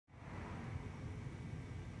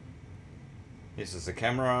This is the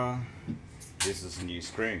camera, this is a new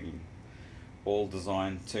screen, all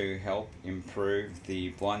designed to help improve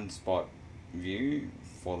the blind spot view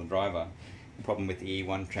for the driver. The problem with the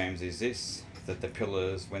E1 trams is this, that the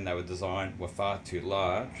pillars when they were designed were far too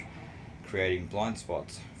large, creating blind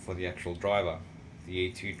spots for the actual driver. The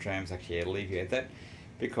E2 trams actually alleviate that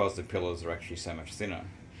because the pillars are actually so much thinner.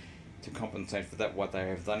 To compensate for that, what they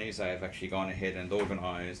have done is they have actually gone ahead and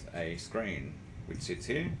organised a screen which sits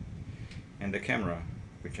here, and a camera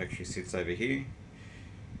which actually sits over here.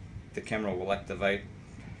 The camera will activate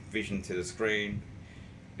vision to the screen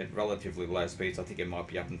at relatively low speeds. I think it might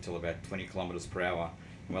be up until about 20 kilometers per hour,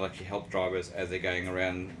 and will actually help drivers as they're going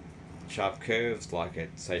around sharp curves, like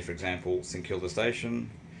at, say for example, St Kilda Station,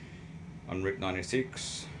 on Route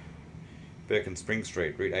 96, Burke and Spring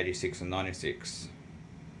Street, Route 86 and 96.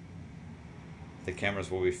 The cameras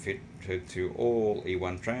will be fitted to all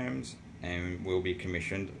E1 trams and will be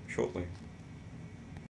commissioned shortly.